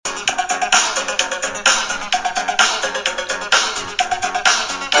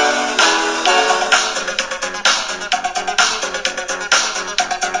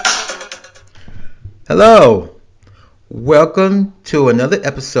Hello, welcome to another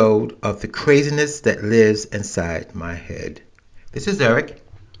episode of the craziness that lives inside my head. This is Eric,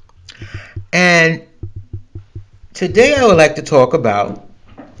 and today I would like to talk about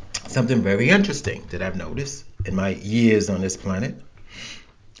something very interesting that I've noticed in my years on this planet.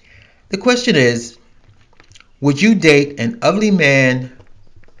 The question is, would you date an ugly man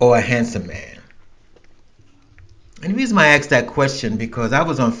or a handsome man? And the reason I asked that question because I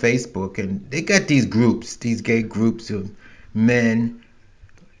was on Facebook and they got these groups, these gay groups of men,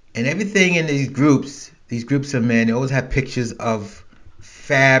 and everything in these groups of men, they always have pictures of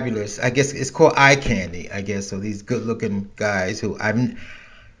fabulous. I guess it's called eye candy. I guess so. These good-looking guys who I'm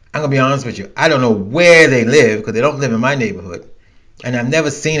gonna be honest with you, I don't know where they live because they don't live in my neighborhood, and I've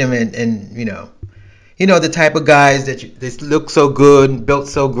never seen them in the type of guys that they look so good and built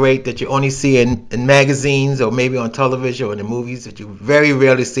so great that you only see in magazines or maybe on television or in the movies, that you very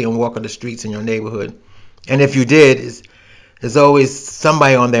rarely see them walk on the streets in your neighborhood. And if you did, there's always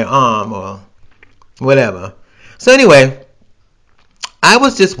somebody on their arm or whatever. So anyway, I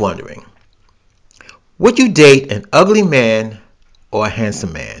was just wondering, would you date an ugly man or a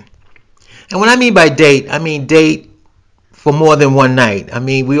handsome man? And what I mean by date, I mean date for more than one night. I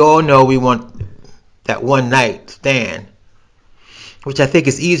mean, we all know we want that one night stand, which I think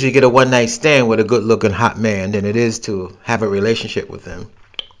is easier to get a one night stand with a good looking hot man than it is to have a relationship with them.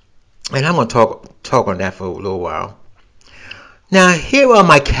 And I'm going to talk on that for a little while. Now, here are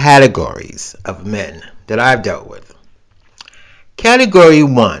my categories of men that I've dealt with. Category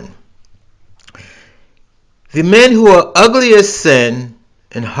 1. The men who are ugly as sin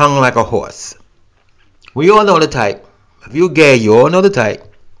and hung like a horse. We all know the type. If you're gay, you all know the type.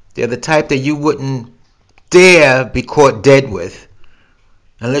 They're the type that you wouldn't dare be caught dead with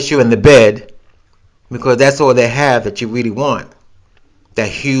unless you're in the bed, because that's all they have that you really want. That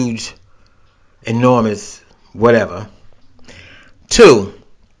huge, enormous, whatever. 2.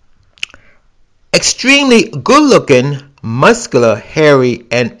 Extremely good-looking, muscular, hairy,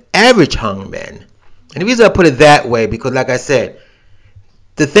 and average hung men. And the reason I put it that way, because like I said,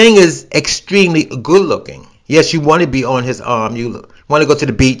 the thing is extremely good-looking. Yes, you want to be on his arm. You want to go to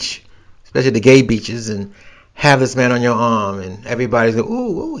the beach, especially the gay beaches, and have this man on your arm, and everybody's like,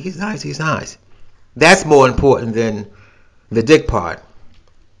 ooh, he's nice, he's nice. That's more important than the dick part.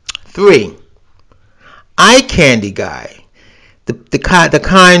 3. Eye candy guy. The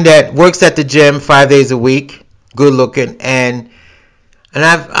kind that works at the gym 5 days a week, good looking, and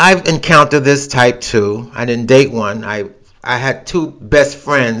I've encountered this type too. I didn't date one. I had 2 best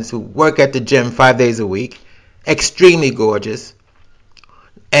friends who work at the gym 5 days a week, extremely gorgeous,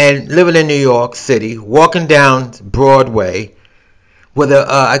 and living in New York City, walking down Broadway with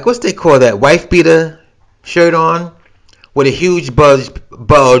I guess they call that wife beater shirt on, with a huge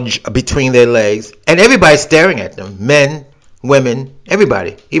bulge between their legs, and everybody staring at them, men, women,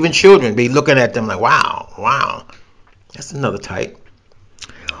 everybody, even children, be looking at them like, wow, that's another type.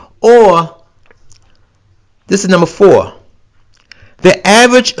 Or, this is number 4, the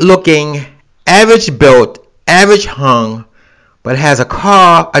average looking, average built, average hung, but has a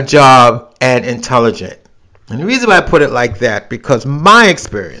car, a job, and intelligent. And the reason why I put it like that, because my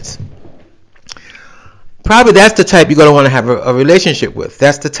experience, probably that's the type you're going to want to have a relationship with.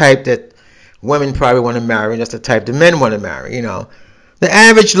 That's the type that women probably want to marry. That's the type that men want to marry, The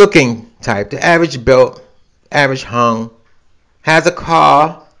average looking type, the average built, average hung, has a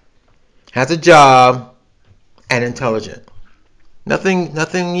car, has a job, and intelligent. Nothing,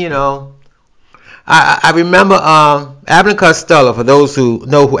 I remember Abner Costello, for those who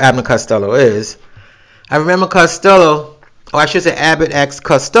know who Abner Costello is. I remember Costello, or I should say Abbott asked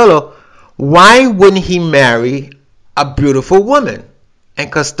Costello, why wouldn't he marry a beautiful woman?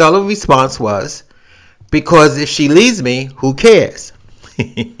 And Costello's response was, because if she leaves me, who cares?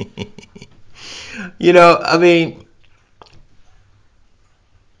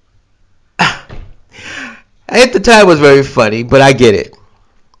 At the time it was very funny, but I get it.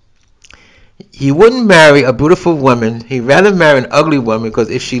 He wouldn't marry a beautiful woman. He'd rather marry an ugly woman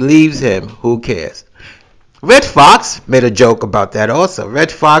because if she leaves him, who cares? Red Fox made a joke about that also.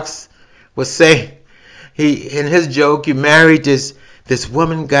 Red Fox was saying, in his joke, you married this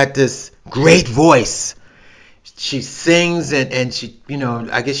woman, got this great voice. She sings and she,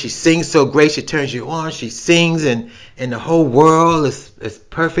 I guess she sings so great she turns you on. She sings and the whole world is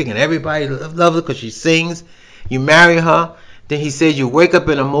perfect and everybody loves her because she sings. You marry her. Then he said you wake up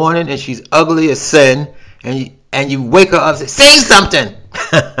in the morning and she's ugly as sin, and you wake her up and say, sing something.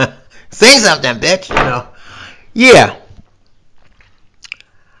 Sing something, bitch. Yeah.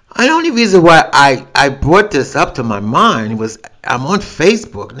 And the only reason why I brought this up to my mind was I'm on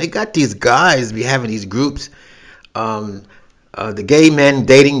Facebook and they got these guys be having these groups, um, the gay men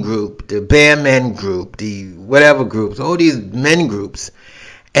dating group, the bear men group, the whatever groups, all these men groups.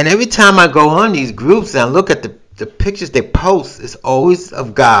 And every time I go on these groups and I look at the pictures they post, it's always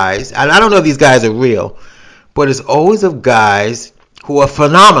of guys, and I don't know if these guys are real, but it's always of guys who are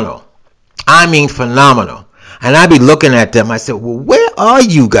phenomenal. I mean phenomenal. And I be looking at them. I said, well, where are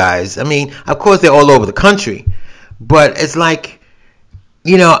you guys? I mean, of course they're all over the country, but it's like,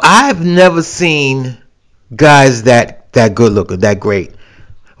 I've never seen guys that good looking, that great.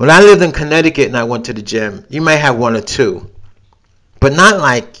 When I lived in Connecticut and I went to the gym, you might have one or two, but not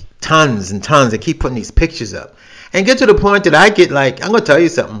like tons and tons. They keep putting these pictures up, and get to the point that I get like, I'm gonna tell you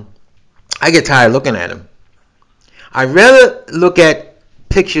something. I get tired looking at them. I rather look at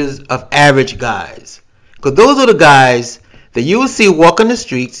pictures of average guys, because those are the guys that you will see walking the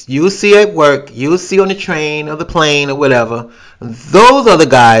streets, you will see at work, you will see on the train or the plane or whatever. Those are the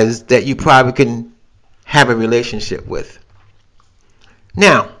guys that you probably can have a relationship with.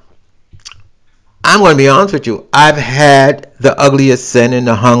 Now, I'm going to be honest with you. I've had the ugliest sin and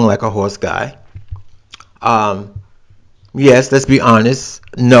the hung like a horse guy. Um, yes, let's be honest.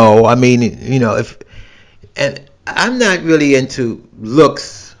 No, I mean, if and I'm not really into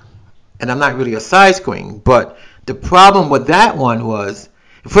looks, and I'm not really a size queen. But the problem with that one was,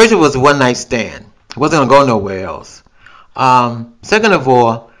 first, it was a one night stand. It wasn't gonna go nowhere else. Second of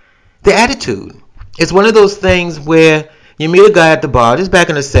all, the attitude. It's one of those things where you meet a guy at the bar. This is back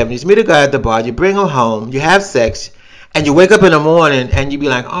in the 70s. You meet a guy at the bar. You bring him home. You have sex. And you wake up in the morning and you be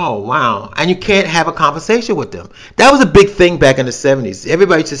like, oh, wow. And you can't have a conversation with them. That was a big thing back in the 70s.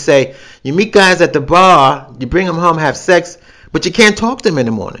 Everybody used to say, you meet guys at the bar, you bring them home, have sex, but you can't talk to them in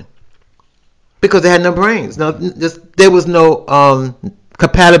the morning because they had no brains. There was no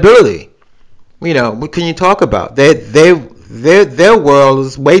compatibility. What can you talk about? Their world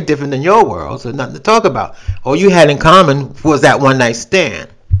is way different than your world, so nothing to talk about. All you had in common was that one night stand.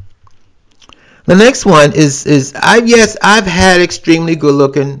 The next one is I've had extremely good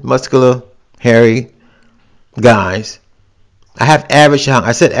looking, muscular, hairy guys. I have average hung.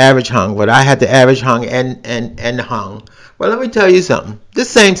 I said average hung, but I had the average hung and hung. Well, let me tell you something. The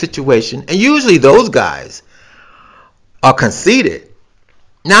same situation, and usually those guys are conceited.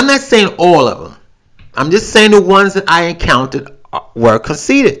 Now, I'm not saying all of them. I'm just saying the ones that I encountered were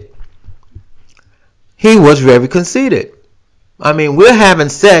conceited. He was very conceited. I mean, we're having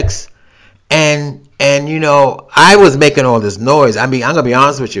sex, and I was making all this noise. I mean, I'm gonna be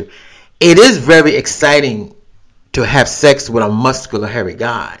honest with you. It is very exciting to have sex with a muscular, hairy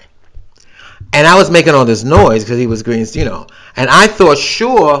guy. And I was making all this noise because he was green, And I thought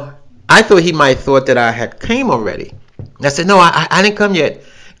he might have thought that I had came already. And I said, no, I didn't come yet.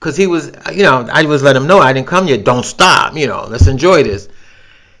 Because he was, I was letting him know I didn't come yet. Don't stop, let's enjoy this.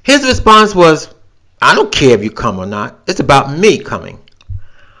 His response was, I don't care if you come or not. It's about me coming.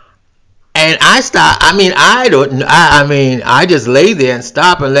 And I stopped. I just lay there and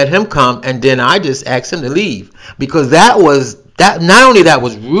stop and let him come. And then I just asked him to leave. Because that not only that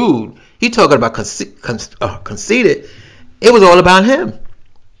was rude, he talking about conceited. It was all about him.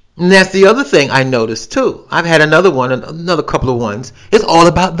 And that's the other thing I noticed too. I've had another couple of ones. It's all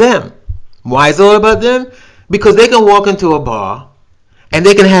about them. Why is it all about them? Because they can walk into a bar and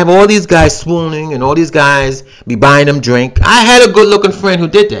they can have all these guys swooning and all these guys be buying them drink. I had a good looking friend who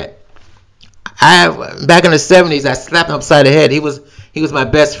did that. Back in the 70s, I slapped him upside the head. He was my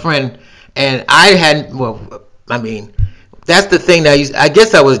best friend, and that's the thing that I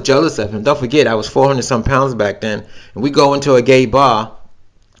guess I was jealous of him. Don't forget, I was 400 some pounds back then, and we go into a gay bar.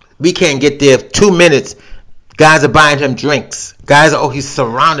 We can't get there 2 minutes. Guys are buying him drinks. He's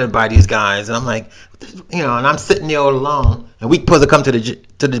surrounded by these guys, and I'm like, and I'm sitting there all alone, and we supposed to come to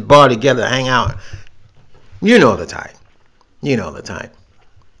the bar together, hang out. You know the type.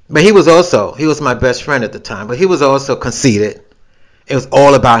 But he was my best friend at the time, but he was also conceited. It was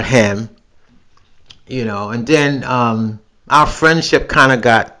all about him, and then our friendship kind of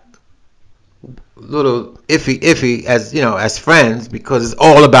got a little iffy as friends, because it's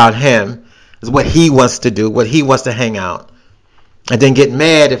all about him. It's what he wants to do, what he wants to hang out, and then get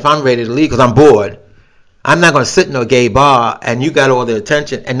mad if I'm ready to leave because I'm bored. I'm not going to sit in a gay bar and you got all the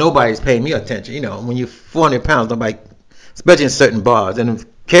attention and nobody's paying me attention. When you're 400 pounds, nobody, especially in certain bars, they don't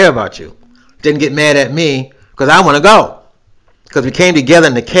care about you. Didn't get mad at me because I want to go. Because we came together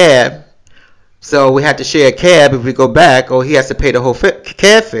in the cab, so we had to share a cab if we go back, or he has to pay the whole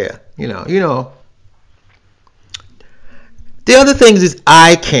cab fare. The other things is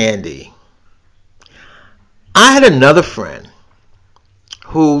eye candy. I had another friend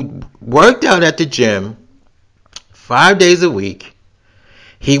who worked out at the gym 5 days a week.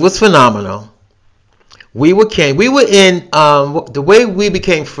 He was phenomenal. We were in the way we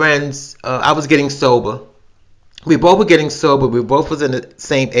became friends. I was getting sober. We both were getting sober. We both was in the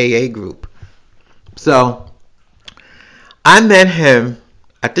same AA group. So I met him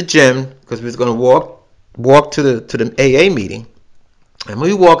at the gym because we was gonna walk to the AA meeting, and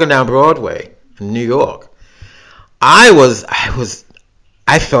we were walking down Broadway in New York.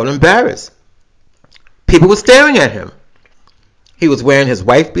 I felt embarrassed. People were staring at him. He was wearing his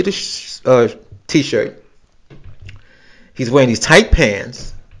wife beater t-shirt. He's wearing these tight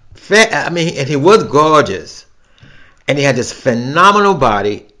pants. And he was gorgeous. And he had this phenomenal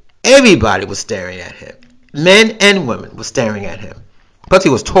body. Everybody was staring at him. Men and women were staring at him. Plus he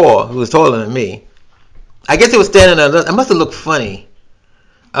was tall. He was taller than me. I guess he was standing there. I must have looked funny.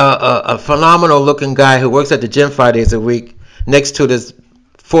 A phenomenal looking guy who works at the gym 5 days a week next to this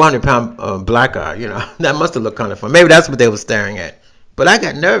 400-pound black guy, that must have looked kind of fun. Maybe that's what they were staring at. But I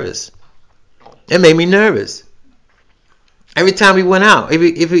got nervous. It made me nervous. Every time we went out,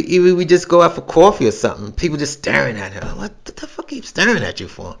 if we just go out for coffee or something, people just staring at him. What the fuck keep staring at you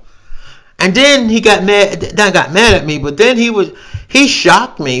for? And then he got mad. Not got mad at me, but then he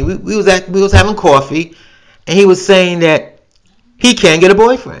shocked me. We was having coffee, and he was saying that he can't get a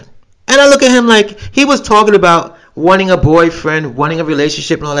boyfriend. And I look at him like he was talking about wanting a boyfriend, wanting a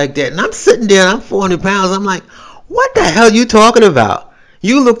relationship and all like that. And I'm sitting there, I'm 400 pounds. I'm like, what the hell are you talking about?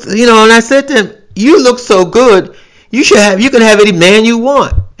 You look, and I said to him, you look so good. You can have any man you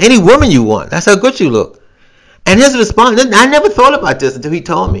want, any woman you want. That's how good you look. And his response, I never thought about this until he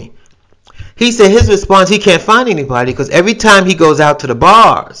told me. He said his response, he can't find anybody because every time he goes out to the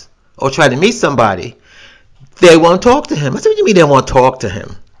bars or try to meet somebody, they won't talk to him. I said, what do you mean they won't talk to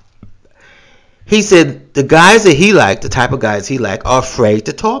him? He said the guys that he liked, the type of guys he liked, are afraid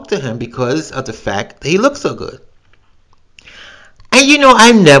to talk to him because of the fact that he looks so good. And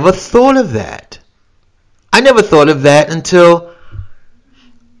I never thought of that. I never thought of that until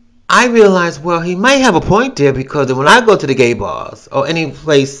I realized, well, he might have a point there because when I go to the gay bars or any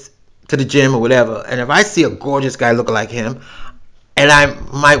place, to the gym or whatever, and if I see a gorgeous guy looking like him and I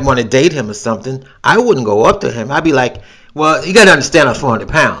might want to date him or something, I wouldn't go up to him. I'd be like, well, you got to understand I'm 400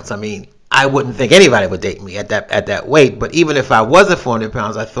 pounds. I mean, I wouldn't think anybody would date me at that weight. But even if I wasn't 400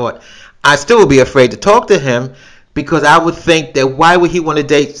 pounds, I thought I still would be afraid to talk to him because I would think that why would he want to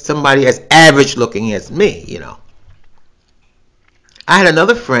date somebody as average looking as me, I had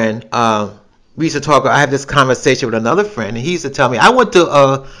another friend, we used to talk, I had this conversation with another friend, and he used to tell me, I went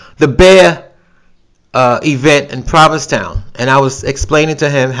to the Bear event in Provincetown, and I was explaining to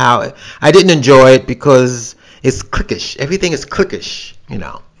him how I didn't enjoy it because it's cliquish. Everything is cliquish,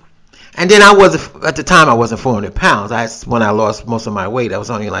 And then at the time I wasn't 400 pounds. When I lost most of my weight, I was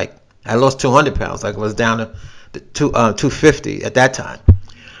only I lost 200 pounds. I was down to 250 at that time.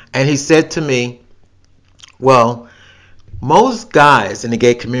 And he said to me, well, most guys in the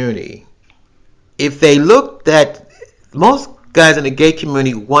gay community, most guys in the gay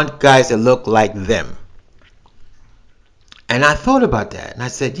community want guys that look like them. And I thought about that, and I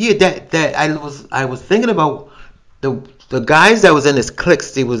said, yeah, that I was thinking about the guys that was in this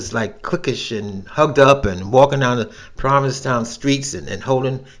cliques. They was like cliquish and hugged up and walking down the Provincetown streets and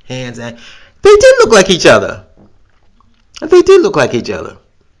holding hands, and they did look like each other. They did look like each other.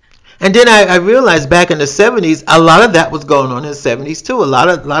 And then I realized back in the 70s, a lot of that was going on in the 70s too. A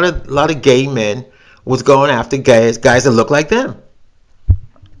lot of gay men was going after guys that look like them.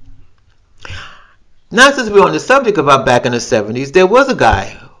 Now, since we're on the subject about back in the 70s, there was a guy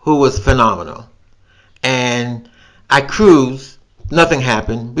who was phenomenal. And I cruised. Nothing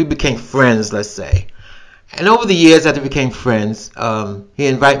happened. We became friends, let's say. And over the years, after we became friends, he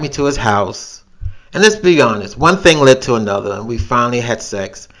invited me to his house. And let's be honest, one thing led to another, and we finally had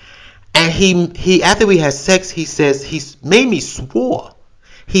sex. And he after we had sex, he says he made me swore.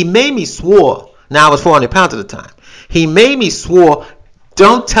 He made me swore. Now I was 400 pounds at the time. He made me swore,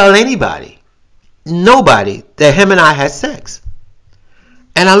 don't tell anybody, nobody, that him and I had sex.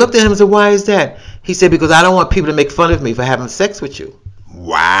 And I looked at him and said, why is that? He said, because I don't want people to make fun of me for having sex with you.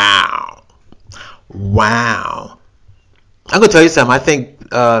 Wow. I'm going to tell you something. I think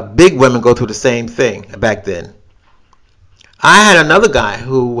big women go through the same thing back then. I had another guy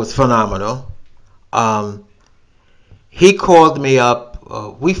who was phenomenal. He called me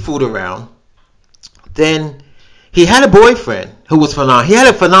up. We fooled around. Then he had a boyfriend who was phenomenal. He had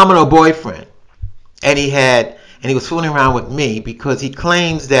a phenomenal boyfriend. And he was fooling around with me because he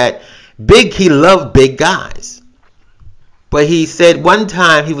claims that he loved big guys. But he said one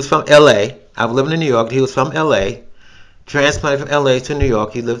time he was from LA. I was living in New York. He was from LA. transplanted from LA to New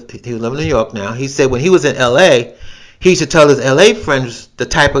York. He lives in New York now. He said when he was in LA, he used to tell his LA friends the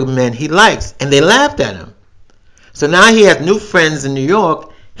type of men he likes, and they laughed at him. So now he has new friends in New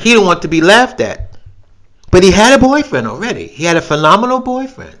York. He don't want to be laughed at. But he had a boyfriend already. He had a phenomenal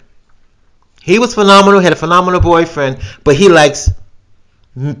boyfriend. He was phenomenal, had a phenomenal boyfriend, but he likes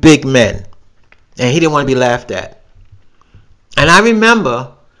big men. And he didn't want to be laughed at. And I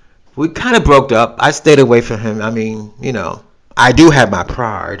remember we kind of broke up. I stayed away from him. I mean, you know, I do have my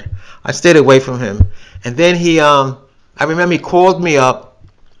pride. I stayed away from him. And then I remember he called me up.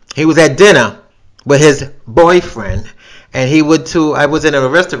 He was at dinner with his boyfriend. And he went to, I was in a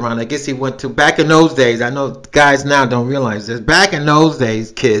restaurant. I guess he went to, back in those days, I know guys now don't realize this. Back in those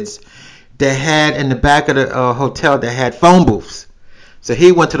days, kids, they had in the back of the hotel, they had phone booths. So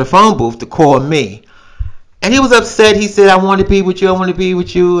he went to the phone booth to call me. And he was upset. He said, I want to be with you. I want to be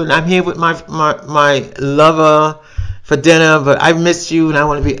with you. And I'm here with my lover for dinner. But I miss you and I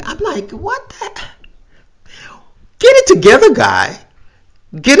want to be. I'm like, what the? Get it together, guy.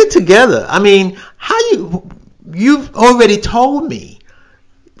 Get it together. I mean, you've already told me.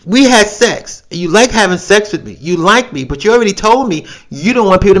 We had sex. You like having sex with me. You like me. But you already told me you don't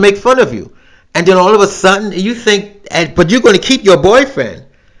want people to make fun of you. And then all of a sudden, you think, but you're going to keep your boyfriend.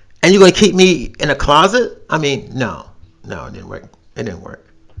 And you're going to keep me in a closet? I mean, no, it didn't work. It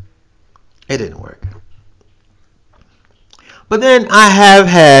didn't work. But then I have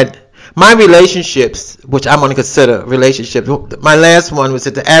had my relationships, which I'm going to consider relationships. My last one was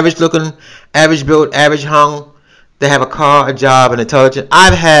at the average looking, average built, average hung. They have a car, a job, and intelligence.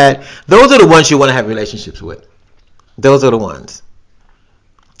 Those are the ones you want to have relationships with. Those are the ones.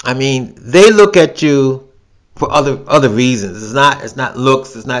 I mean, they look at you for other reasons. It's not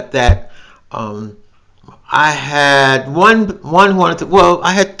looks. It's not that. I had one who wanted to. Well,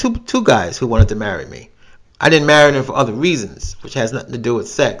 I had two guys who wanted to marry me. I didn't marry them for other reasons, which has nothing to do with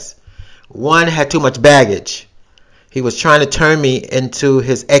sex. One had too much baggage. He was trying to turn me into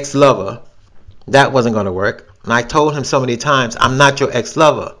his ex-lover. That wasn't going to work. And I told him so many times, I'm not your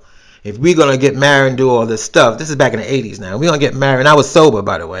ex-lover. If we're going to get married and do all this stuff, this is back in the 80s now. We're going to get married, and I was sober,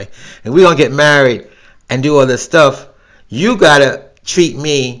 by the way. And we're going to get married and do all this stuff. You got to treat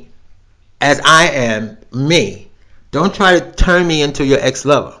me as I am me. Don't try to turn me into your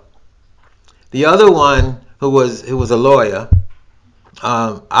ex-lover. The other one who was a lawyer,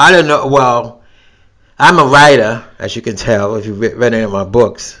 I don't know. Well, I'm a writer, as you can tell if you've read any of my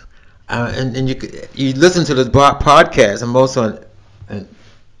books, and you listen to this podcast. I'm also an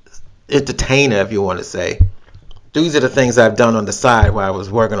entertainer, if you want to say. These are the things I've done on the side while I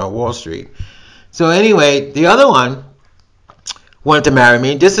was working on Wall Street. So anyway, the other one wanted to marry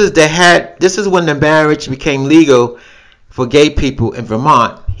me. This is when the marriage became legal for gay people in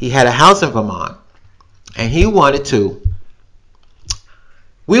Vermont. He had a house in Vermont, and he wanted to.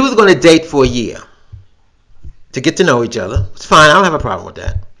 We was going to date for a year to get to know each other. It's fine. I don't have a problem with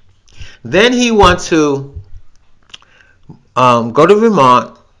that. Then he wanted to go to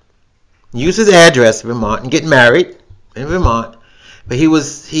Vermont, use his address in Vermont, and get married in Vermont. But he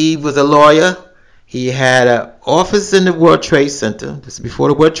was a lawyer. He had an office in the World Trade Center. This is before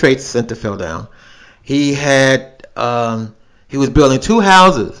the World Trade Center fell down. He was building 2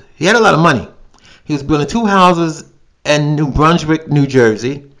 houses. He had a lot of money. He was building 2 houses in New Brunswick, New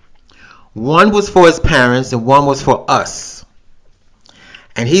Jersey. One was for his parents and one was for us.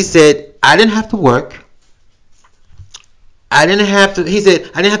 And he said, I didn't have to work. He said,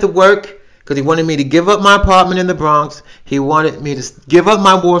 I didn't have to work because he wanted me to give up my apartment in the Bronx. He wanted me to give up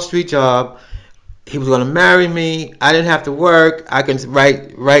my Wall Street job. He was going to marry me. I didn't have to work. I can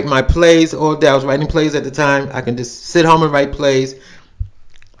write my plays all day. I was writing plays at the time. I can just sit home and write plays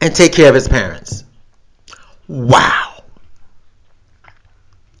and take care of his parents. Wow.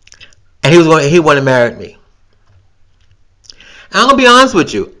 And he wanted to marry me. I'm going to be honest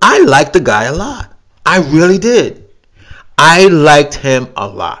with you. I liked the guy a lot. I really did. I liked him a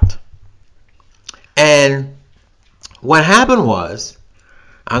lot. And what happened was,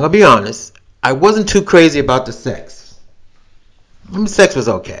 I'm going to be honest, I wasn't too crazy about the sex. Sex was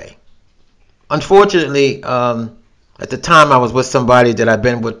okay. Unfortunately, at the time I was with somebody that I'd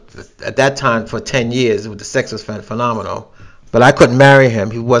been with at that time for 10 years. The sex was phenomenal. But I couldn't marry him.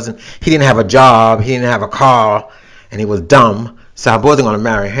 He didn't have a job. He didn't have a car. And he was dumb. So I wasn't going to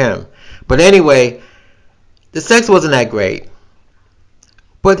marry him. But anyway, the sex wasn't that great.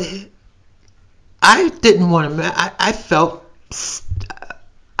 But I didn't want to marry. I felt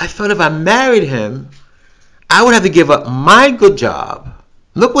if I married him, I would have to give up my good job.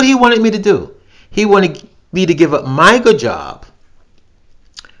 Look what he wanted me to do. He wanted me to give up my good job,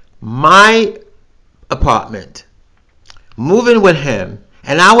 my apartment, move in with him,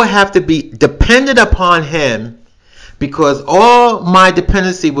 and I would have to be dependent upon him because all my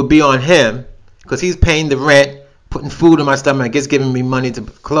dependency would be on him because he's paying the rent, putting food in my stomach, I guess giving me money to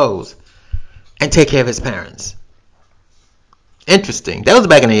clothes, and take care of his parents. Interesting. That was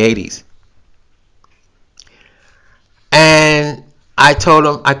back in the 80s. And I told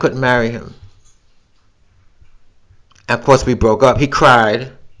him I couldn't marry him. And of course we broke up. He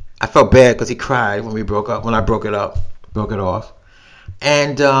cried. I felt bad because he cried when we broke up, when I broke it off.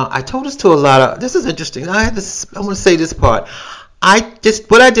 And I told this to a lot of, this is interesting. I want to say this part.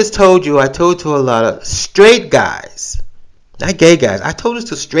 What I just told you, I told to a lot of straight guys, not gay guys. I told this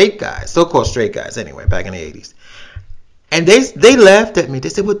to straight guys, so-called straight guys anyway, back in the 80s. And they laughed at me. They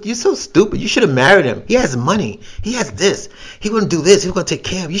said, well, you're so stupid. You should have married him. He has money. He has this. He wouldn't do this. He was going to take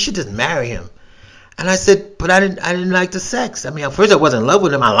care of you. You should just marry him. And I said, but I didn't like the sex. I mean, at first I wasn't in love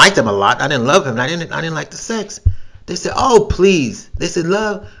with him. I liked him a lot. I didn't love him. I didn't like the sex. They said, oh, please. They said,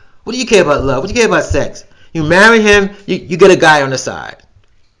 love? What do you care about love? What do you care about sex? You marry him, you get a guy on the side.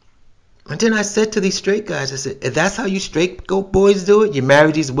 And then I said to these straight guys, I said, if that's how you straight boys do it, you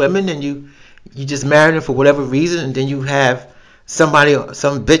marry these women and you just marry them for whatever reason, and then you have some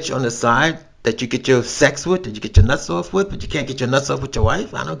bitch on the side that you get your sex with, that you get your nuts off with, but you can't get your nuts off with your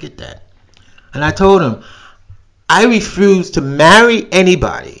wife? I don't get that. And I told him, I refuse to marry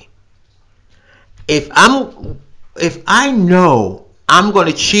anybody if I know I'm going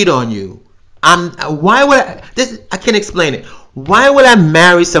to cheat on you. I can't explain it. Why would I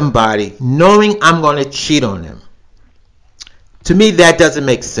marry somebody knowing I'm going to cheat on them? To me, that doesn't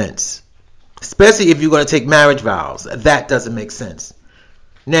make sense. Especially if you're going to take marriage vows. That doesn't make sense.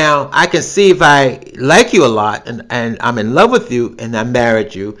 Now, I can see if I like you a lot and I'm in love with you and I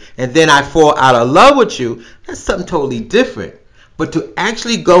married you and then I fall out of love with you, that's something totally different. But to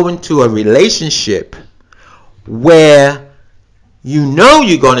actually go into a relationship where you know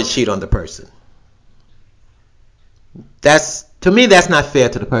you're going to cheat on the person, to me, that's not fair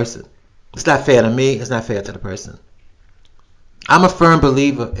to the person. It's not fair to me. It's not fair to the person. I'm a firm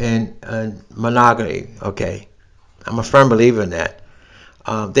believer in monogamy, okay? I'm a firm believer in that.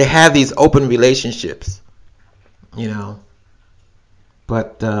 They have these open relationships, you know.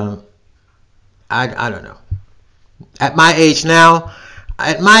 But I don't know. At my age now,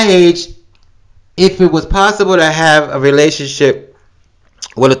 if it was possible to have a relationship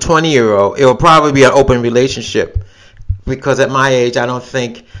with a 20-year-old, it would probably be an open relationship. Because at my age, I don't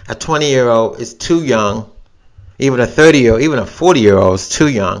think a 20-year-old is too young. Even a 30-year-old, even a 40-year-old is too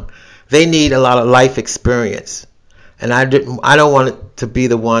young. They need a lot of life experience. And I don't want it to be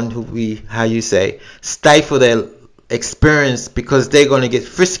the one who stifle their experience because they're going to get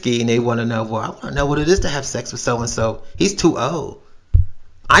frisky and they want to know, well, I want to know what it is to have sex with so-and-so. He's too old.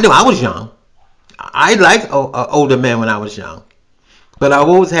 I know I was young. I liked older men when I was young. But I've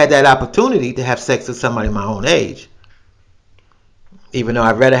always had that opportunity to have sex with somebody my own age. Even though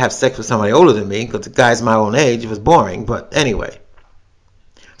I'd rather have sex with somebody older than me because the guy's my own age, it was boring. But anyway.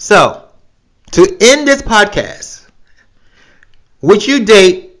 So, to end this podcast, would you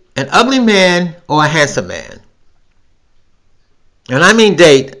date an ugly man or a handsome man? And I mean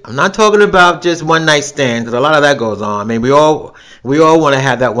date. I'm not talking about just one night stand because a lot of that goes on. I mean, we all want to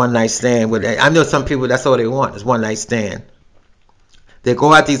have that one night stand. I know some people, that's all they want is one night stand. They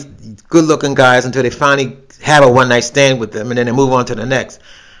go out these good looking guys until they finally have a one night stand with them and then they move on to the next.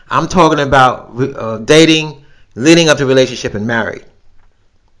 I'm talking about dating, leading up to relationship and married.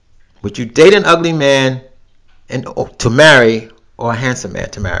 Would you date an ugly man to marry or a handsome man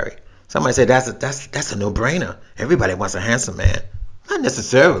to marry? Somebody said that's a no-brainer. Everybody wants a handsome man. Not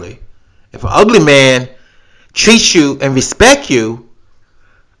necessarily. If an ugly man treats you and respects you,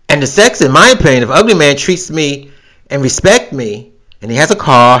 and the sex, in my opinion, if an ugly man treats me and respects me, and he has a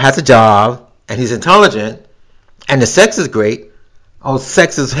car, has a job, and he's intelligent, and the sex is great, or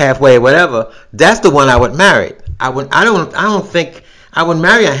sex is halfway, whatever, that's the one I would marry. I don't think I would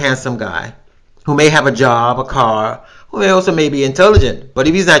marry a handsome guy who may have a job, a car, who may also may be intelligent. But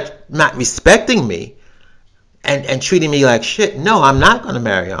if he's not respecting me and treating me like shit, no, I'm not going to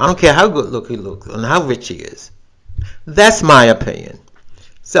marry him. I don't care how good look he looks and how rich he is. That's my opinion.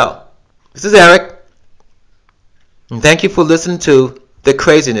 So, this is Eric. And thank you for listening to the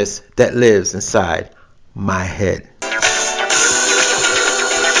craziness that lives inside my head.